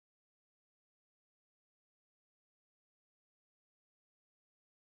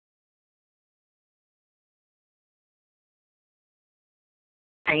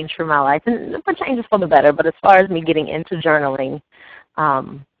changed for my life, and the changes for the better. But as far as me getting into journaling,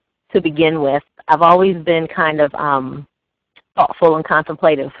 to begin with, I've always been kind of thoughtful and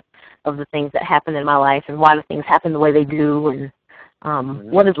contemplative of the things that happen in my life and why the things happen the way they do,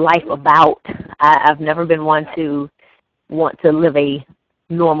 and what is life about. I've never been one to want to live a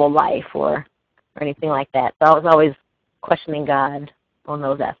normal life or anything like that. So I was always questioning God on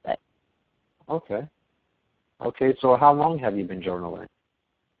those aspects. Okay. Okay, so how long have you been journaling?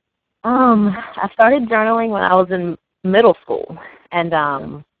 I started journaling when I was in middle school, and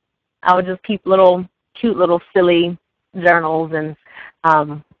I would just keep cute little silly journals and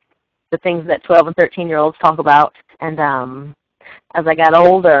the things that 12 and 13-year-olds talk about. And as I got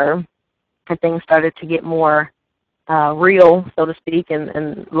older and things started to get more real, so to speak,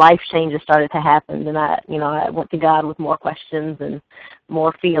 and life changes started to happen, and I went to God with more questions and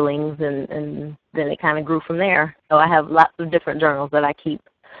more feelings, and then it kind of grew from there. So I have lots of different journals that I keep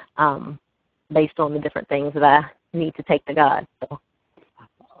based on the different things that I need to take to God. So.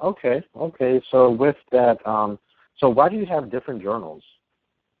 Okay. So with that, so why do you have different journals?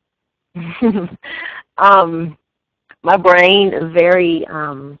 My brain is very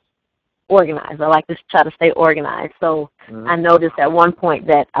organized. I like to try to stay organized. So I noticed at one point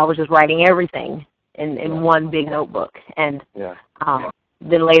that I was just writing everything in one big notebook. And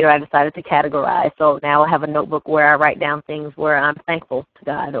then later I decided to categorize. So now I have a notebook where I write down things where I'm thankful to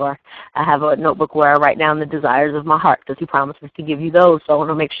God, or I have a notebook where I write down the desires of my heart because He promises to give you those. So I want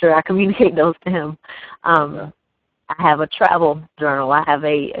to make sure I communicate those to Him. I have a travel journal. I have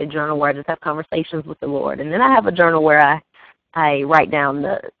a journal where I just have conversations with the Lord. And then I have a journal where I write down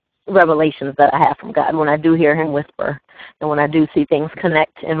the revelations that I have from God when I do hear Him whisper. And when I do see things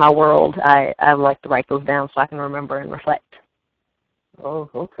connect in my world, I like to write those down so I can remember and reflect. Oh,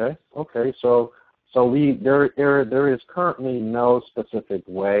 okay. So there is currently no specific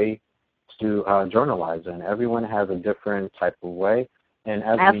way to journalize, and everyone has a different type of way. And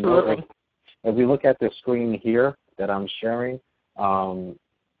as Absolutely. we know, if we look at the screen here that I'm sharing,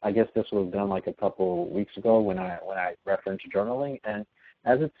 I guess this was done like a couple weeks ago when I referenced journaling, and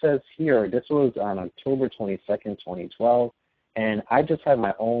as it says here, this was on October 22nd, 2012, and I just had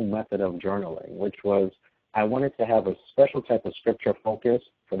my own method of journaling, which was I wanted to have a special type of scripture focus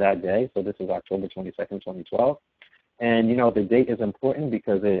for that day. So this is October 22nd, 2012. And, the date is important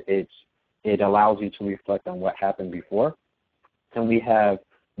because it allows you to reflect on what happened before. And we have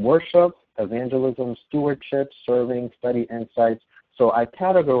worship, evangelism, stewardship, serving, study, insights. So I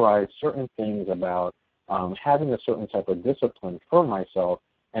categorize certain things about having a certain type of discipline for myself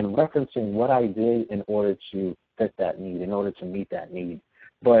and referencing what I did in order to fit that need, in order to meet that need.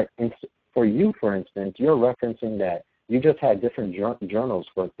 But for you, for instance, you're referencing that you just had different journals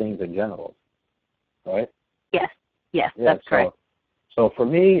for things in general, right? Yes, that's correct. So for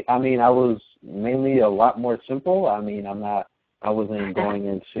me, I was mainly a lot more simple. I wasn't going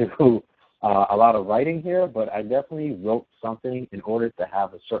into a lot of writing here, but I definitely wrote something in order to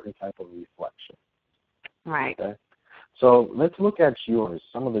have a certain type of reflection. Right. Okay? So let's look at yours,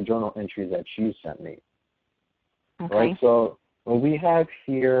 some of the journal entries that you sent me. Okay. Right, so what we have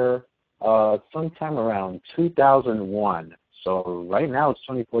here, sometime around 2001. So right now it's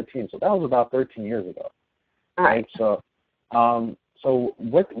 2014. So that was about 13 years ago. Right. So,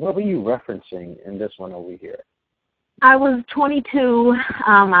 what were you referencing in this one over here? I was 22.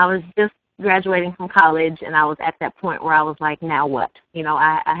 I was just graduating from college, and I was at that point where I was like, now what?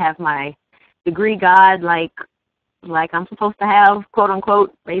 I have my degree, God, like I'm supposed to have, quote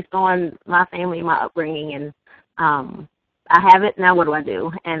unquote, based on my family, my upbringing, and I have it. Now what do I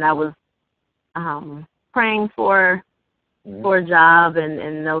do? And I was praying for a job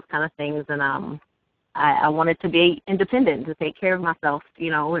and those kind of things, and I wanted to be independent, to take care of myself,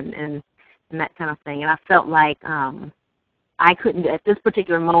 and that kind of thing. And I felt like I couldn't, at this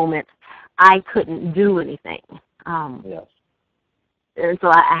particular moment, I couldn't do anything. Yes. And so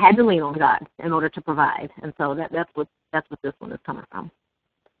I had to lean on God in order to provide. And so that's what this one is coming from.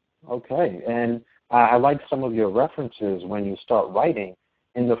 Okay, and I like some of your references when you start writing.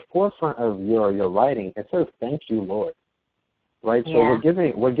 In the forefront of your writing, it says, "Thank you, Lord." Right? So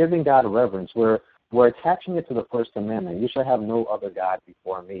we're giving God reverence. We're attaching it to the First Amendment. You shall have no other God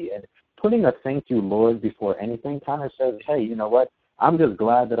before me. And putting a "Thank you, Lord" before anything kind of says, hey, you know what? I'm just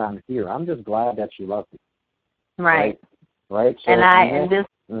glad that I'm here. I'm just glad that you love me. Right. Right. So, in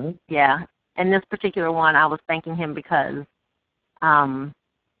this particular one, I was thanking Him because I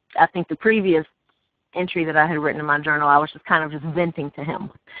think the previous entry that I had written in my journal, I was just kind of just venting to Him.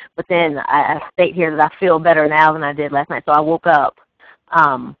 But then I state here that I feel better now than I did last night. So I woke up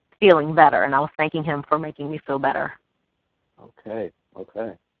feeling better, and I was thanking Him for making me feel better. Okay.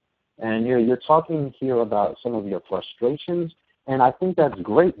 Okay. And you're talking here about some of your frustrations, and I think that's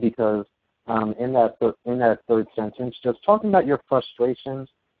great because in that third sentence, just talking about your frustrations,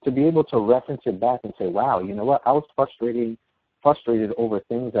 to be able to reference it back and say, wow, you know what, I was frustrated over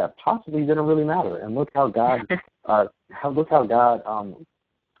things that possibly didn't really matter, and look how God, look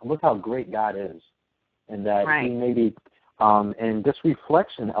how great God is, and that right. He maybe, and this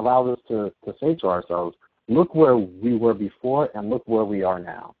reflection allows us to say to ourselves, look where we were before and look where we are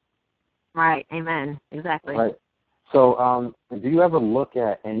now. Right. Amen. Exactly. Right. So, do you ever look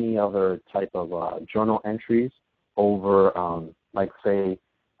at any other type of journal entries over, like, say,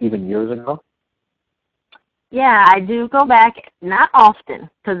 even years ago? Yeah, I do go back, not often,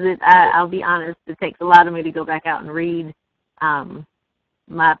 because I'll be honest, it takes a lot of me to go back out and read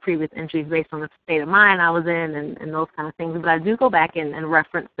my previous entries based on the state of mind I was in and those kind of things. But I do go back and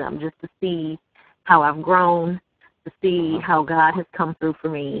reference them just to see how I've grown, to see how God has come through for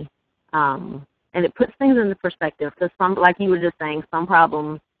me. And it puts things into perspective, because some, like you were just saying, some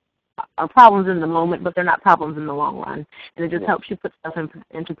problems are problems in the moment, but they're not problems in the long run. And it just helps you put stuff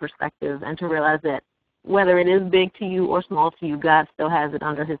into perspective and to realize that whether it is big to you or small to you, God still has it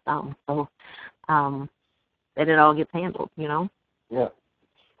under His thumb. So that it all gets handled, you know? Yeah.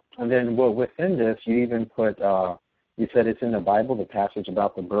 And then within this, you even put, you said it's in the Bible, the passage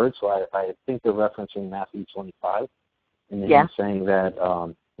about the bird. So I think you're referencing Matthew 25. And then you're saying that,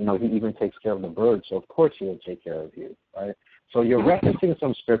 you know, He even takes care of the birds. So, of course, He will take care of you, right? So you're referencing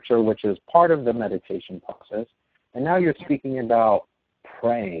some scripture, which is part of the meditation process. And now you're speaking about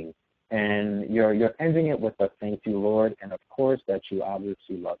praying. And you're ending it with a thank you, Lord, and, of course, that you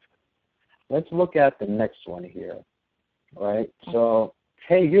obviously love Him. Let's look at the next one here, right? So,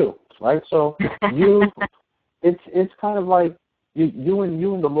 hey, you, right? So you, it's kind of like you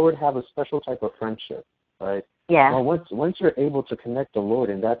and the Lord have a special type of friendship, right? Yeah. Well, once you're able to connect the Lord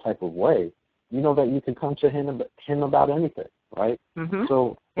in that type of way, you know that you can come to Him about anything, right? Mm-hmm.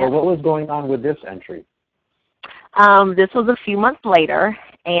 So, well, what was going on with this entry? This was a few months later,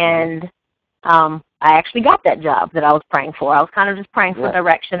 and I actually got that job that I was praying for. I was kind of just praying for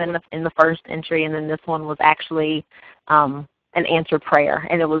direction in the first entry, and then this one was actually an answered prayer,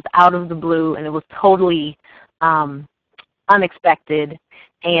 and it was out of the blue, and it was totally unexpected,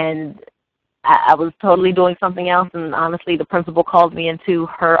 and I was totally doing something else, and honestly, the principal called me into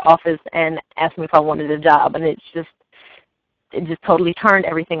her office and asked me if I wanted a job, and it just totally turned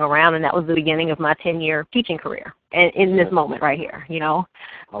everything around, and that was the beginning of my 10-year teaching career, and in this moment right here, you know.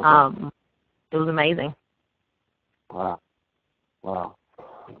 Okay. It was amazing. Wow.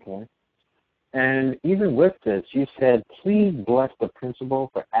 Okay. And even with this, you said, please bless the principal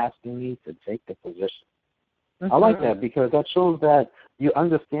for asking me to take the position. I like that because that shows that you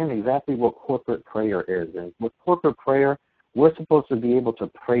understand exactly what corporate prayer is. And with corporate prayer, we're supposed to be able to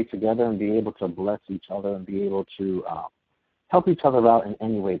pray together and be able to bless each other and be able to help each other out in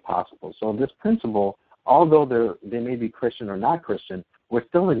any way possible. So this principle, although they may be Christian or not Christian, we're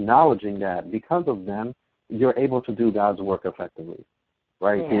still acknowledging that because of them, you're able to do God's work effectively,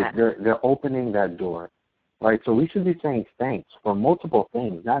 right? Yeah. They're opening that door, right? So we should be saying thanks for multiple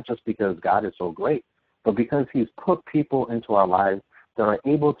things, not just because God is so great, but because He's put people into our lives that are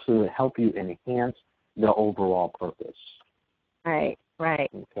able to help you enhance the overall purpose. Right.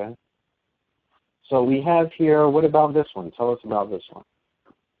 Okay. So we have here, what about this one? Tell us about this one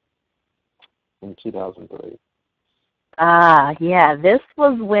in 2003. Yeah, this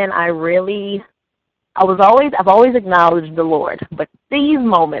was when I've always acknowledged the Lord, but these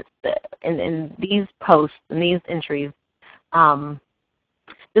moments in these posts and these entries,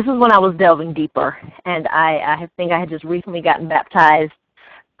 this is when I was delving deeper, and I think I had just recently gotten baptized.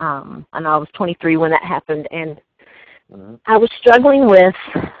 I know I was 23 when that happened, and I was struggling with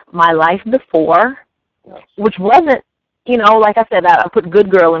my life before, which wasn't, you know, like I said, I put good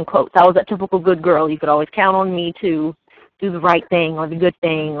girl in quotes. I was that typical good girl. You could always count on me to do the right thing or the good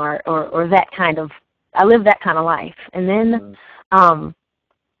thing or that kind of, I lived that kind of life. And then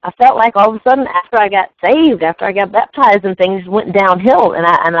I felt like all of a sudden after I got saved, after I got baptized, and things went downhill, and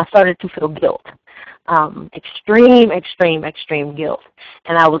I started to feel guilt. Extreme guilt.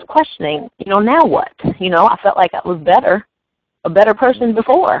 And I was questioning, you know, now what? You know, I felt like I was a better person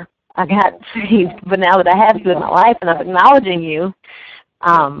before I got saved, but now that I have you in my life and I'm acknowledging you,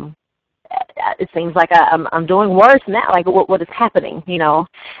 it seems like I'm doing worse now. Like, what is happening, you know?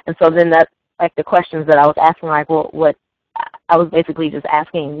 And so then that, like the questions that I was asking, like, what I was basically just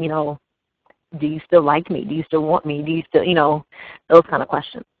asking, you know, do you still like me? Do you still want me? Do you still, you know, those kind of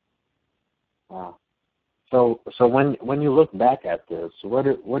questions. Wow. So when you look back at this, what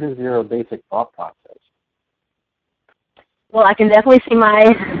is your basic thought process? Well, I can definitely see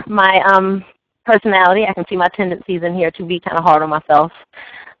my personality. I can see my tendencies in here to be kind of hard on myself.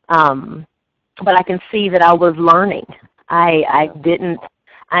 But I can see that I was learning. I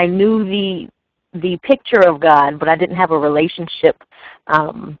knew the picture of God, but I didn't have a relationship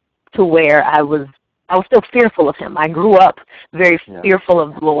to where I was still fearful of Him. I grew up very fearful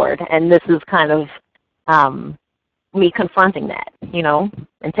of the Lord, and this is kind of me confronting that,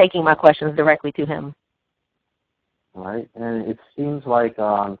 and taking my questions directly to Him. Right, and it seems like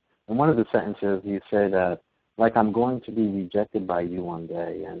in one of the sentences you say that, like, I'm going to be rejected by you one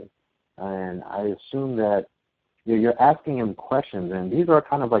day, and I assume that you're asking Him questions, and these are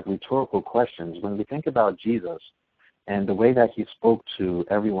kind of like rhetorical questions. When we think about Jesus and the way that He spoke to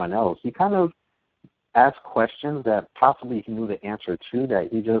everyone else, He kind of asked questions that possibly He knew the answer to, that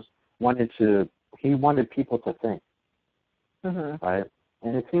He just wanted people to think, right?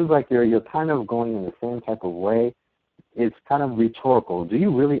 And it seems like you're kind of going in the same type of way. It's kind of rhetorical. Do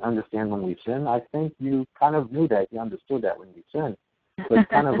you really understand when we sin? I think you kind of knew that. You understood that when we sin. But it's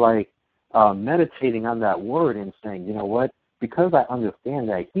kind of like meditating on that word and saying, you know what, because I understand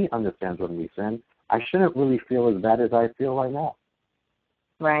that He understands when we sin, I shouldn't really feel as bad as I feel right now.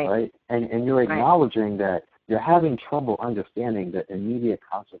 Right? And you're acknowledging that you're having trouble understanding the immediate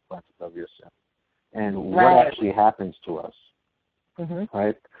consequences of your sin and what actually happens to us.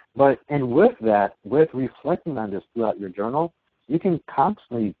 Right? And with that, with reflecting on this throughout your journal, you can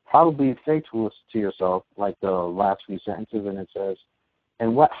constantly probably say to yourself, like the last few sentences, and it says,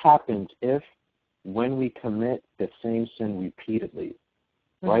 and what happens if, when we commit the same sin repeatedly,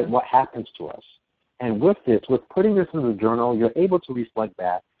 right? What happens to us? And with putting this in the journal, you're able to reflect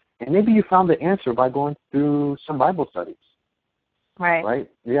back, and maybe you found the answer by going through some Bible studies. Right?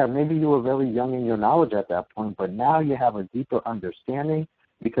 Yeah, maybe you were very young in your knowledge at that point, but now you have a deeper understanding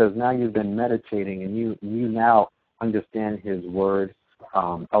because now you've been meditating and you now understand His Word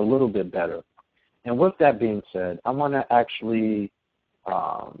a little bit better. And with that being said, I want to actually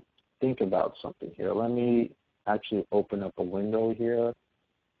think about something here. Let me actually open up a window here.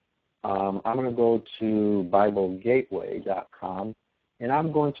 I'm going to go to BibleGateway.com, and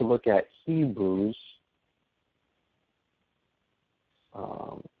I'm going to look at Hebrews.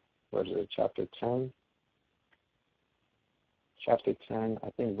 Where is it? Chapter 10. Chapter 10, I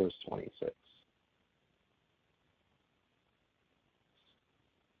think verse 26.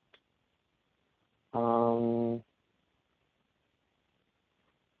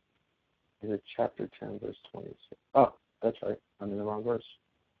 Is it chapter 10, verse 26? Oh, that's right. I'm in the wrong verse.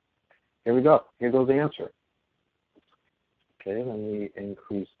 Here we go. Here goes the answer. Okay, let me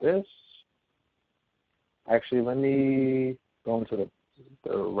increase this. Actually, let me go into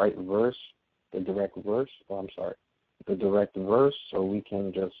the right verse, the direct verse. Oh, I'm sorry. The direct verse so we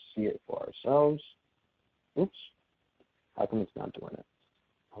can just see it for ourselves. Oops. How come it's not doing it?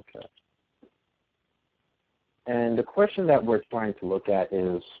 Okay. And the question that we're trying to look at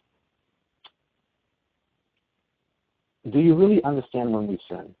is, do you really understand when we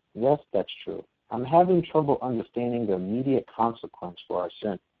sin? Yes, that's true. I'm having trouble understanding the immediate consequence for our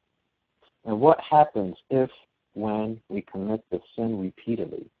sin. And what happens if, when we commit the sin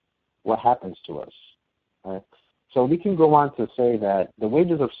repeatedly? What happens to us? Right? So we can go on to say that the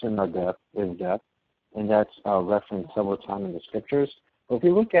wages of sin is death, and that's referenced several times in the Scriptures. But if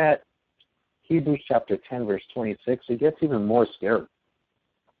we look at Hebrews chapter 10, verse 26, it gets even more scary.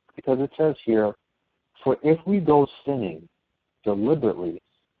 Because it says here, for if we go sinning deliberately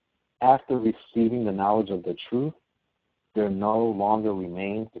after receiving the knowledge of the truth, there no longer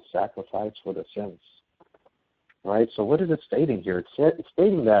remains the sacrifice for the sins. Right? So what is it stating here? It's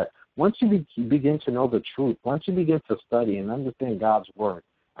stating that once you begin to know the truth, once you begin to study and understand God's Word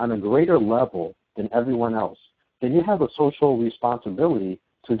on a greater level than everyone else, then you have a social responsibility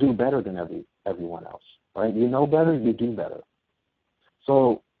to do better than everyone else. Right? You know better, you do better.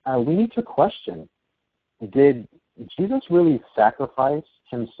 So we need to question, did Jesus really sacrifice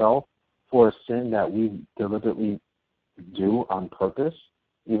Himself for a sin that we deliberately do on purpose,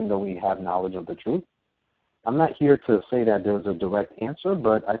 even though we have knowledge of the truth? I'm not here to say that there's a direct answer,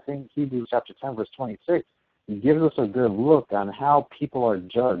 but I think Hebrews chapter 10, verse 26 gives us a good look on how people are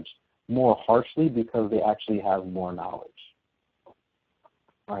judged more harshly because they actually have more knowledge.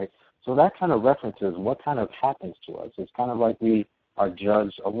 Right? So that kind of references what kind of happens to us. It's kind of like we are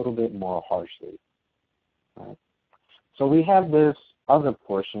judged a little bit more harshly. Right? So we have this other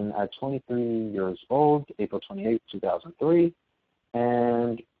portion at 23 years old, April 28, 2003.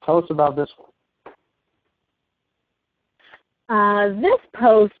 And tell us about this one. This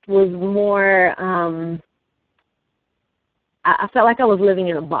post was more, I felt like I was living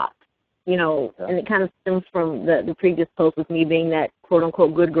in a box. and it kind of stems from the previous post with me being that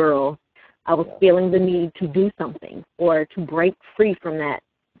quote-unquote good girl. I was feeling the need to do something or to break free from that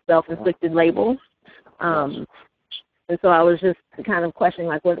self-inflicted label. And so I was just kind of questioning,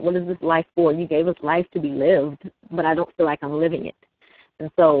 like, what is this life for? You gave us life to be lived, but I don't feel like I'm living it. And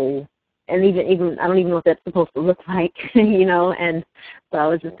so, and even I don't even know what that's supposed to look like, and so I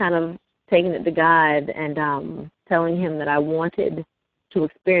was just kind of taking it to God and telling him that I wanted to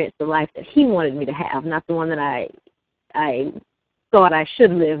experience the life that he wanted me to have, not the one that I thought I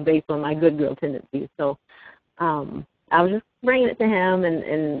should live based on my good girl tendencies. So I was just bringing it to him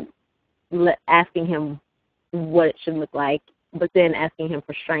and asking him what it should look like, but then asking him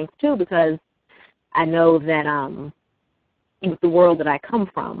for strength too, because I know that with the world that I come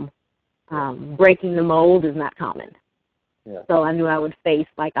from, breaking the mold is not common. Yeah. So I knew I would face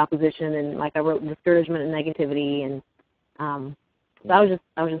like opposition and, like I wrote, discouragement and negativity, and so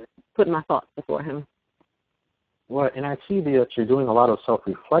I was just putting my thoughts before him. Well, and I see that you're doing a lot of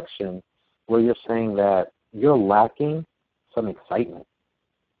self-reflection where you're saying that you're lacking some excitement.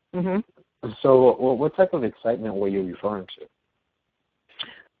 Mm-hmm. So what type of excitement were you referring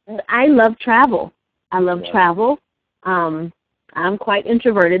to? I love travel. I love travel. I'm quite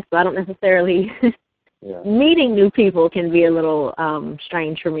introverted, so I don't necessarily meeting new people can be a little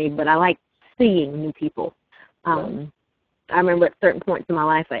strange for me, but I like seeing new people. I remember at certain points in my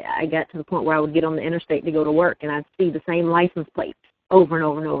life, I got to the point where I would get on the interstate to go to work, and I'd see the same license plates over and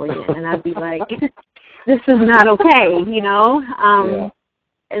over and over again, and I'd be like, this is not okay,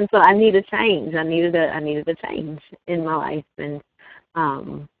 And so I needed a change. I needed a change in my life, and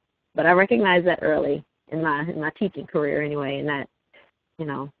but I recognized that early in my teaching career anyway, and that,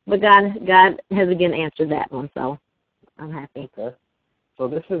 but God has again answered that one, so I'm happy. Okay. So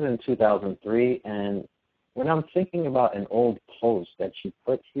this is in 2003, and when I'm thinking about an old post that you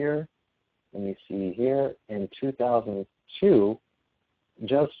put here, let me see here, in 2002,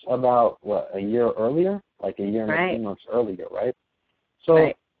 just about, a year earlier? Like a year and a few months earlier, right?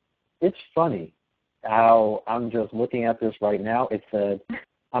 So it's funny how I'm just looking at this right now. It said,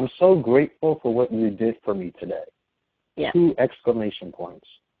 I'm so grateful for what you did for me today. Yeah. 2 exclamation points.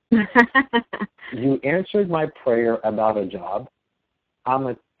 You answered my prayer about a job. I'm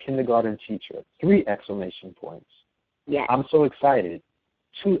a kindergarten teacher. 3 exclamation points. Yeah. I'm so excited.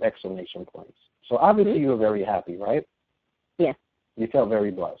 2 exclamation points. So obviously you were very happy, right? Yes. You felt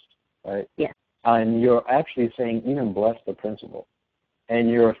very blessed, right? Yes. And you're actually saying even bless the principal. And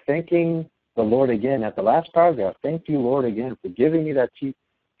you're thanking the Lord again at the last paragraph. Thank you, Lord, again for giving me that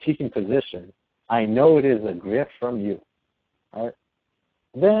teaching position. I know it is a gift from you. All right.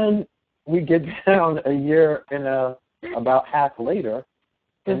 Then we get down a year and about half later,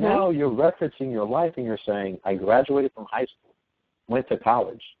 and now you're referencing your life and you're saying, I graduated from high school, went to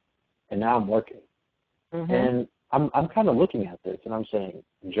college, and now I'm working. And I'm kind of looking at this and I'm saying,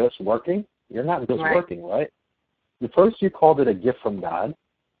 just working? You're not just working, right? First you called it a gift from God,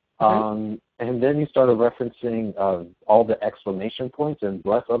 and then you started referencing all the exclamation points and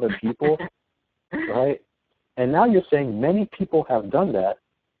bless other people, right? And now you're saying many people have done that.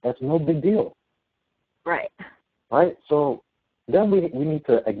 That's no big deal. Right. Right? So then we need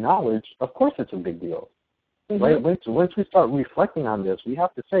to acknowledge, of course it's a big deal. Right? Once we start reflecting on this, we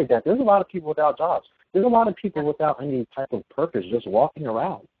have to say that there's a lot of people without jobs. There's a lot of people without any type of purpose, just walking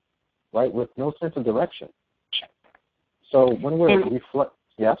around, right, with no sense of direction. So when we're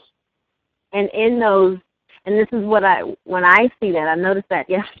yes? And in those, and this is what when I see that, I noticed that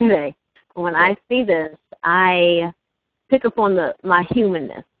yesterday, when I see this, I pick up on my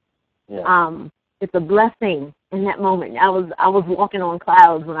humanness. Yeah. It's a blessing in that moment. I was walking on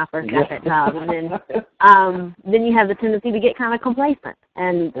clouds when I first got that job, and then you have the tendency to get kind of complacent,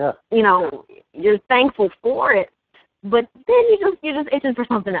 and you're thankful for it, but then you're just itching for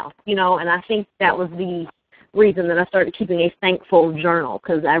something else, And I think that was the reason that I started keeping a thankful journal,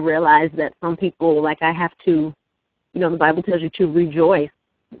 because I realized that some people, like, I have to, the Bible tells you to rejoice,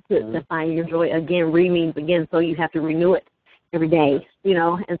 to find your joy again. Means again, so you have to renew it every day,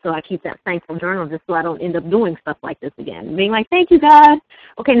 and so I keep that thankful journal just so I don't end up doing stuff like this again. Being like, thank you, God.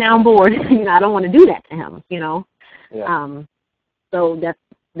 Okay, now I'm bored. I don't want to do that to him, Yeah. So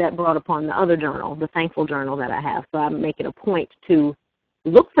that brought upon the other journal, the thankful journal that I have. So I make it a point to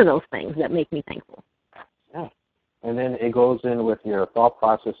look for those things that make me thankful. Yeah. And then it goes in with your thought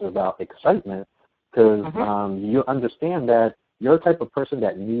process about excitement, because you understand that you're the type of person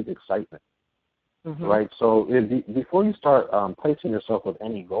that needs excitement. Right, so before you start placing yourself with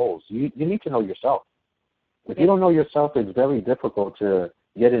any goals, you need to know yourself. If you don't know yourself, it's very difficult to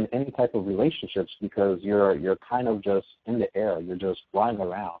get in any type of relationships, because you're kind of just in the air. You're just flying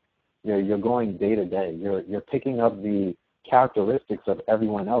around. You're going day to day. You're picking up the characteristics of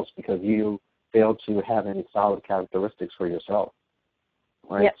everyone else because you fail to have any solid characteristics for yourself.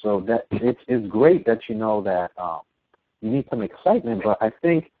 Right? Yep. So that it's great that you know that you need some excitement, but I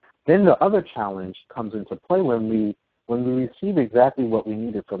think then the other challenge comes into play when we receive exactly what we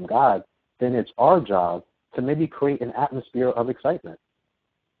needed from God. Then it's our job to maybe create an atmosphere of excitement.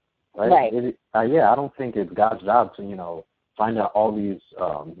 Right. I don't think it's God's job to find out all these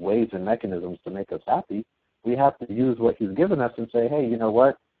ways and mechanisms to make us happy. We have to use what He's given us and say, hey, you know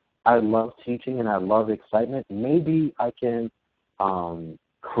what? I love teaching and I love excitement. Maybe I can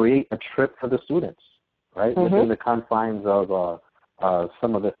create a trip for the students, right, within the confines of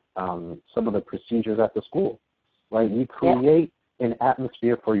some of the procedures at the school. Right, you create an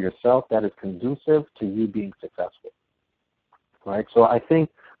atmosphere for yourself that is conducive to you being successful. Right, so I think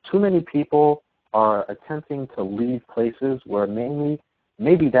too many people are attempting to leave places where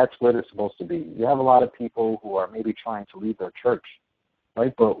maybe that's where they're supposed to be. You have a lot of people who are maybe trying to leave their church,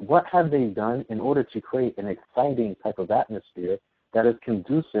 right? But what have they done in order to create an exciting type of atmosphere that is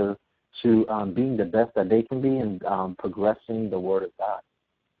conducive to being the best that they can be and progressing the Word of God?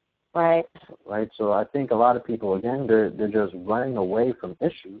 Right. Right. So I think a lot of people, again, they're just running away from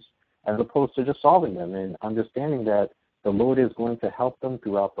issues as opposed to just solving them and understanding that the Lord is going to help them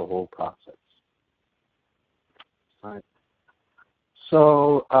throughout the whole process. Right.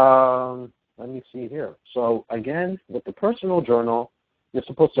 So let me see here. So again, with the personal journal, you're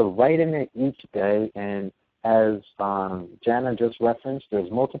supposed to write in it each day, and as Jana just referenced,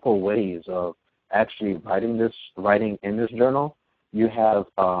 there's multiple ways of actually writing in this journal. You have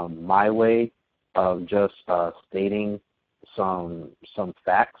my way of just stating some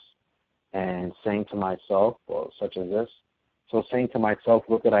facts and saying to myself, well, such as this. So saying to myself,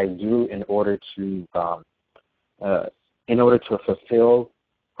 what did I do in order to fulfill,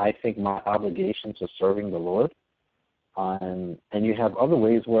 I think, my obligation to serving the Lord? And you have other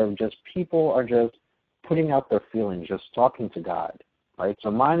ways where just people are just putting out their feelings, just talking to God, right?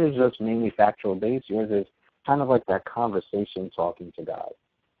 So mine is just mainly factual based. Yours is kind of like that conversation talking to God,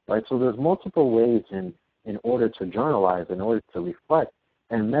 right? So there's multiple ways in order to journalize, in order to reflect,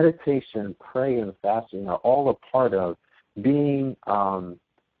 and meditation, prayer, and fasting are all a part of being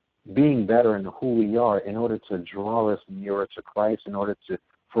better in who we are in order to draw us nearer to Christ, in order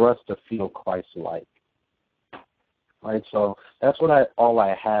for us to feel Christ-like. Right, so that's all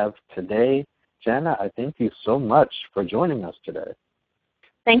I have today. Jana, I thank you so much for joining us today.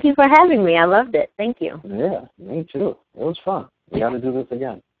 Thank you for having me. I loved it. Thank you. Yeah, me too. It was fun. We got to do this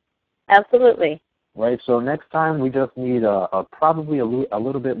again. Absolutely. Right, so next time we just need probably a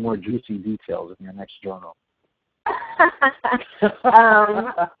little bit more juicy details in your next journal.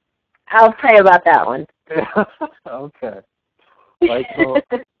 I'll pray about that one. Okay. Right, so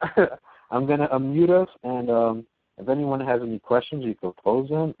I'm going to unmute us, and if anyone has any questions, you can pose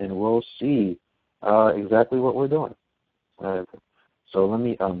them, and we'll see exactly what we're doing. So let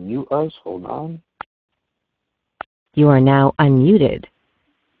me unmute us. Hold on. You are now unmuted.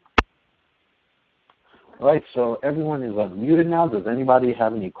 All right, so everyone is unmuted now. Does anybody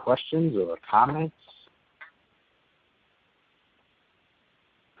have any questions or comments?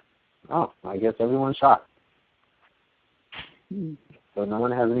 Oh, I guess everyone's shot. So no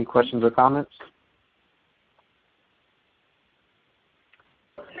one has any questions or comments?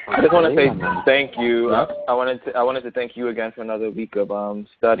 I just want to say thank you. I wanted to thank you again for another week of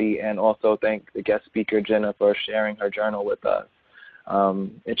study, and also thank the guest speaker Jenna for sharing her journal with us.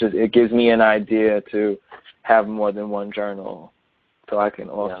 It gives me an idea to have more than one journal, so I can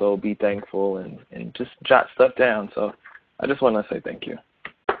also be thankful and just jot stuff down. So I just want to say thank you.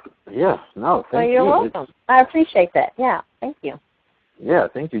 Yeah, no, thank you. You're welcome. I appreciate that. Yeah, thank you. Yeah,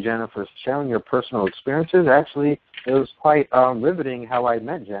 thank you, Jenna, for sharing your personal experiences. Actually, it was quite riveting how I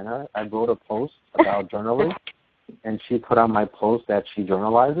met Jenna. I wrote a post about journaling, and she put on my post that she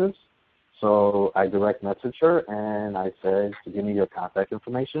journalizes. So I direct messaged her, and I said to give me your contact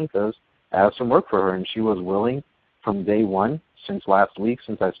information because I have some work for her. And she was willing from day one, since last week,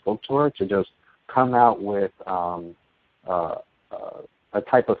 since I spoke to her, to just come out with a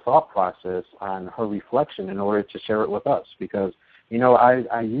type of thought process on her reflection in order to share it with us. Because,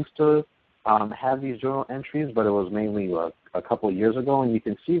 I used to have these journal entries, but it was mainly a couple of years ago, and you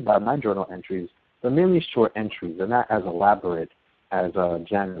can see by my journal entries, they're mainly short entries. They're not as elaborate as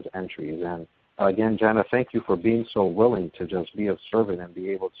Jana's entries. And again, Jana, thank you for being so willing to just be of servant and be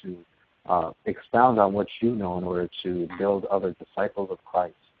able to expound on what you know in order to build other disciples of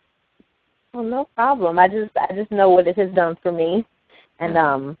Christ. Well, no problem. I just know what it has done for me, and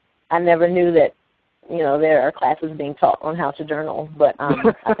I never knew that there are classes being taught on how to journal, but I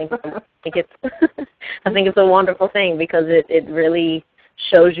think it's I think it's a wonderful thing because it really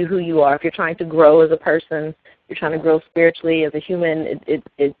shows you who you are. If you're trying to grow as a person, you're trying to grow spiritually as a human,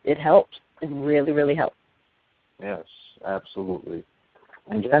 it helps. It really, really helps. Yes, absolutely.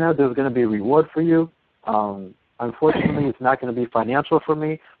 And Jenna, there's going to be a reward for you. Unfortunately, it's not going to be financial for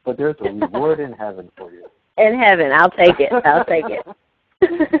me, but there's a reward in heaven for you. In heaven, I'll take it. I'll take it.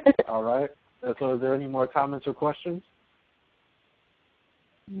 All right. So is there any more comments or questions?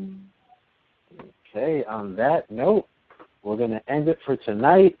 Okay, on that note, we're going to end it for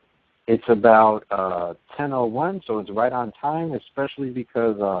tonight. It's about 10:01, so it's right on time, especially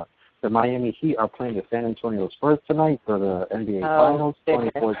because the Miami Heat are playing the San Antonio Spurs tonight for the NBA Finals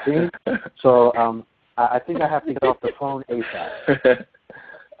 2014. So I think I have to get off the phone ASAP.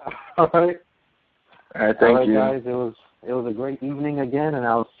 All right. All right, thank you. Guys, it was a great evening again, and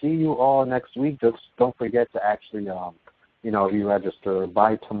I'll see you all next week. Just don't forget to actually, re-register.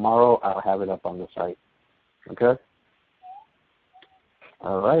 By tomorrow, I'll have it up on the site. Okay?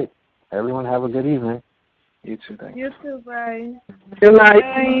 All right. Everyone have a good evening. You too, thank you. You too, bye. Good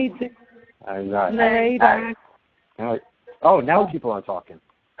night. All right. Later. All right. Oh, now people are talking.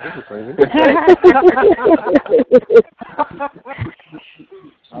 This is crazy.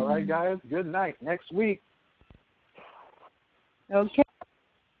 All right, guys. Good night. Next week. Okay.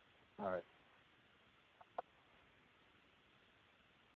 All right.